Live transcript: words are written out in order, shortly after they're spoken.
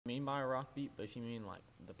mean by a rock beat, but if you mean like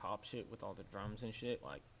the pop shit with all the drums and shit,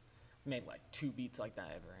 like I've made like 2 beats like that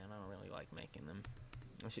ever, and I don't really like making them.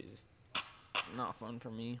 That shit is not fun for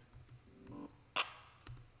me.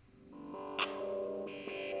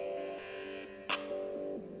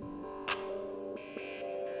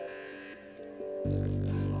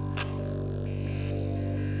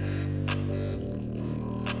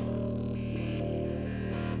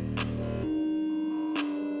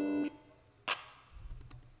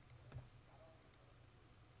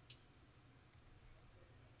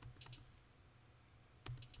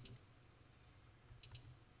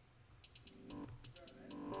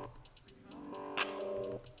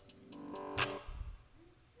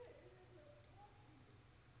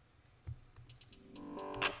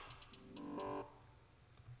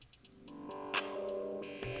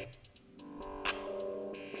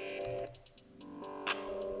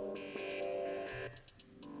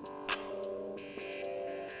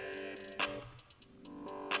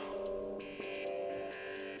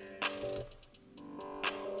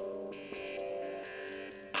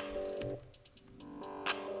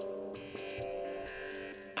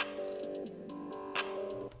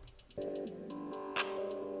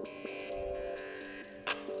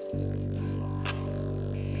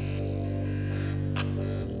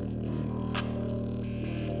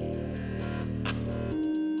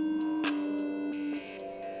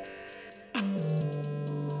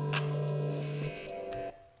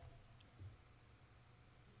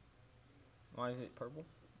 Why is it purple?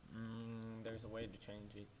 There's a way to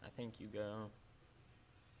change it. I think you go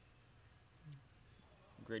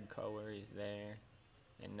grid color is there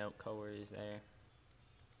and note color is there.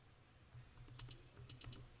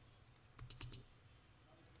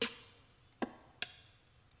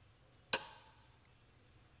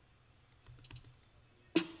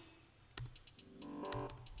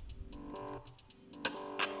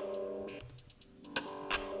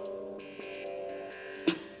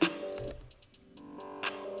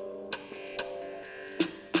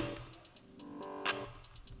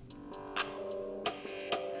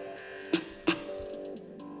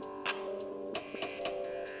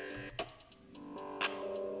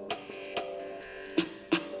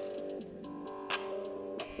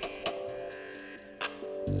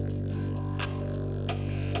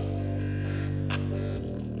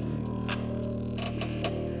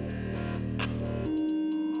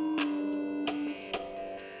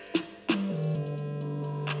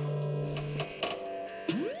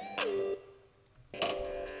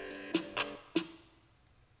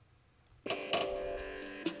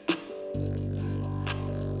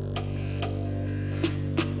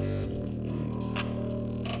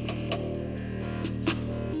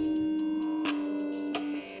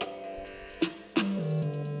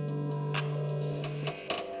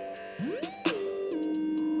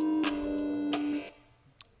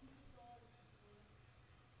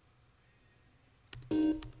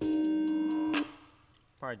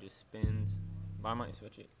 Probably just spins, but I might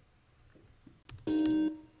switch it.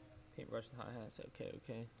 Paintbrush the hi-hats,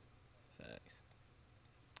 okay. Facts.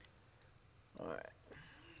 Alright.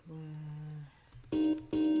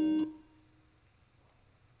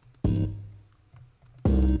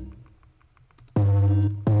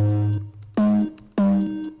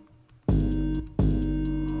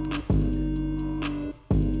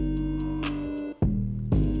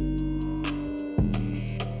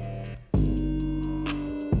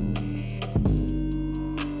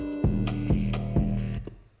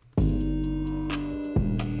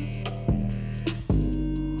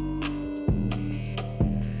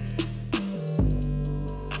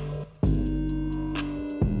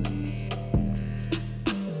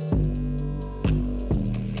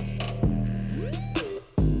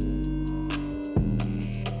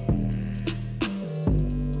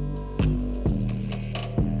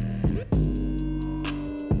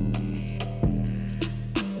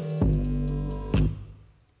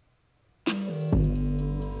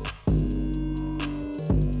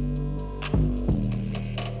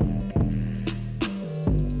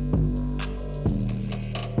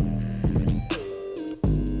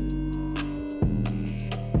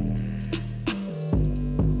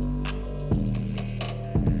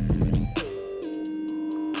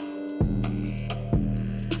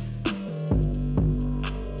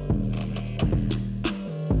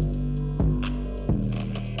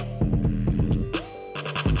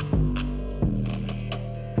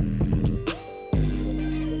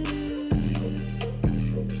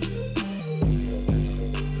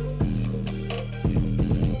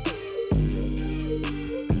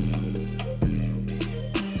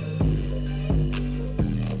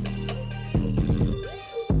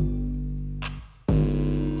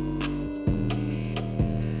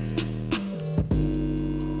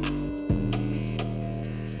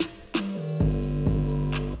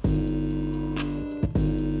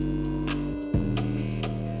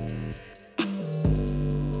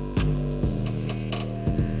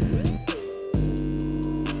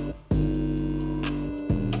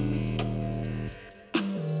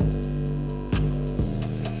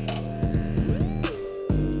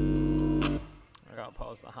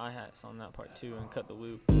 on that part too and cut the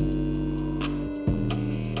loop.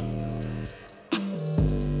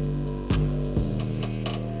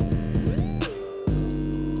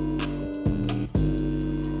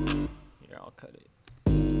 Here, I'll cut it.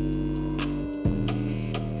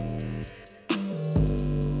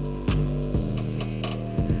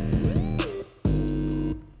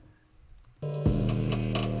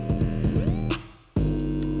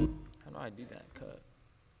 How do I do that cut?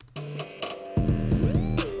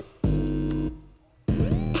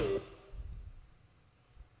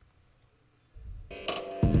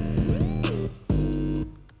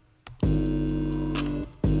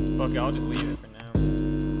 Fuck it, I'll just leave it for now.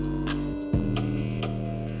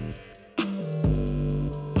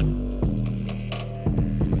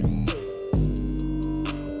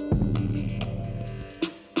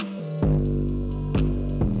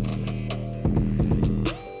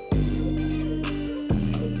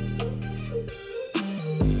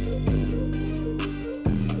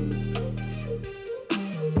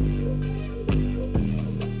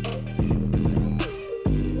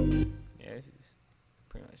 Yeah, this is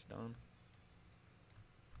pretty much done.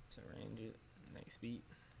 Let's arrange it. Next beat.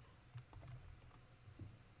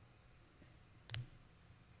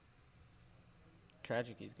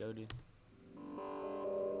 Tragic is goated.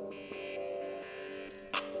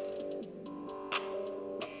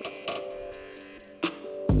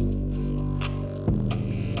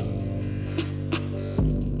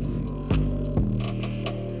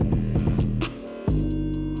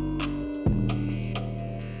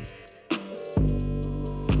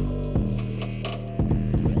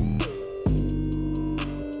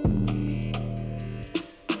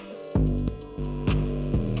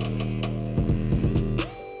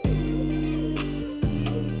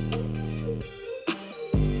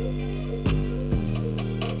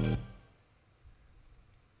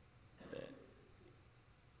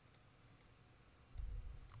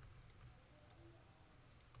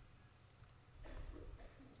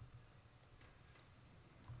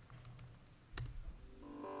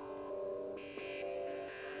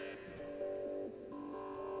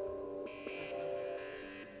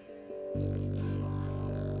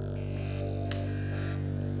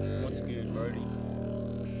 What's good, Brody?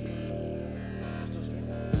 Still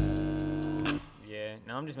streaming? Yeah,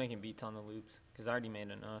 now I'm just making beats on the loops because I already made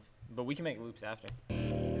enough. But we can make loops after.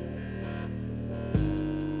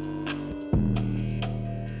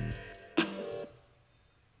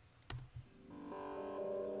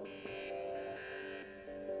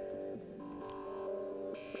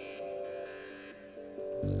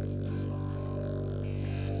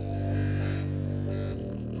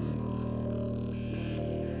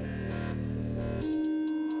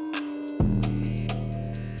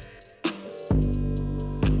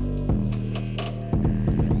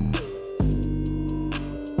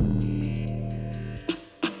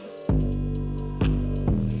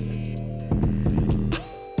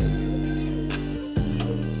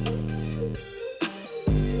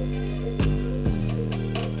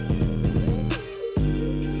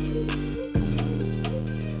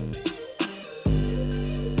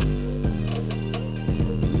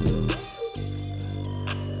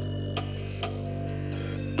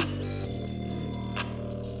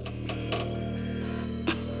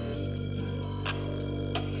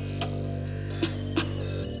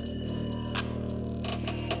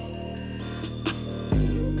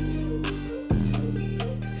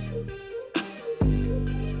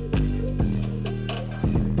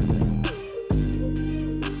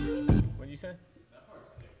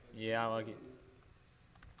 Yeah, I like it.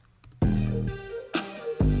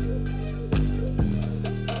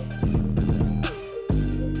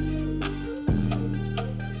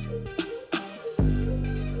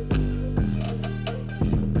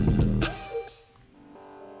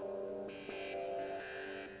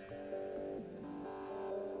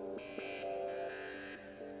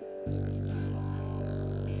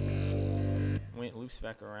 When it loops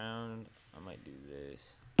back around, I might do this.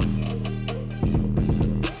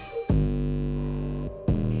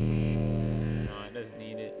 Doesn't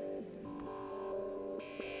need it.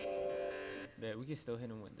 But we can still hit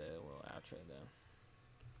him with the little outro though.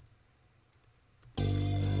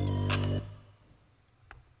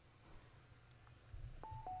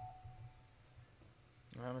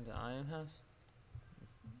 What happened to Iron House?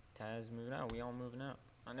 Taz moving out. We all moving out.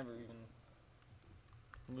 I never even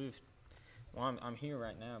moved. Well, I'm here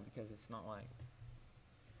right now because it's not like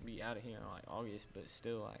we out of here in like August, but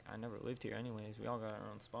still like I never lived here anyways. We all got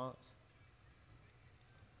our own spots.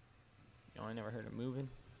 Y'all ain't never heard of moving?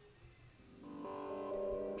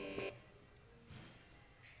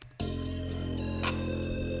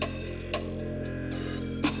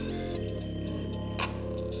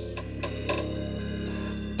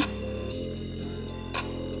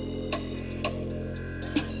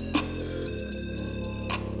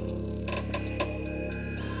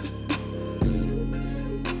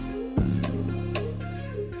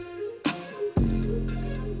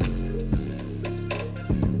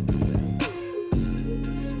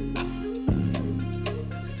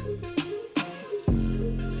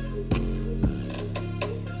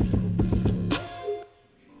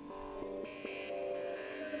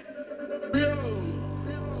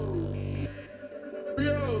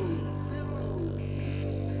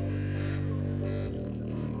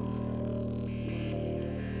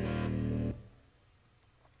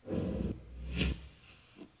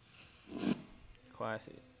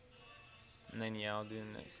 Classic. And then yeah, I'll do the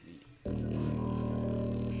next beat.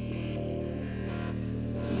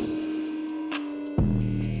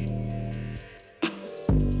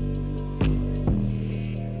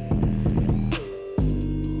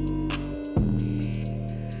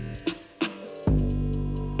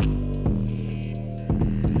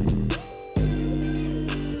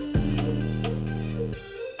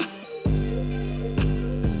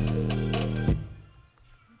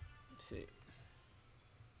 Sick.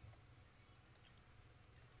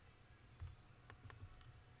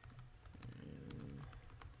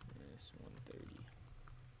 That's 130.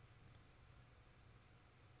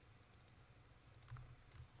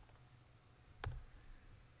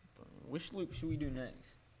 Which loop should we do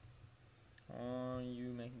next? How long are you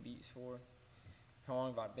making beats for? How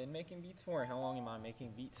long have I been making beats for? Or how long am I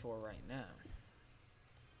making beats for right now?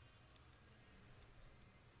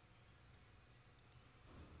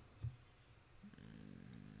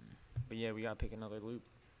 But yeah, we gotta pick another loop.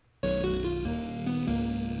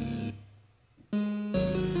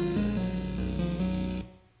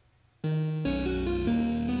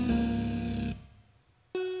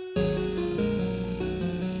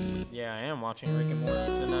 Yeah, I am watching Rick and Morty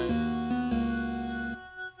tonight.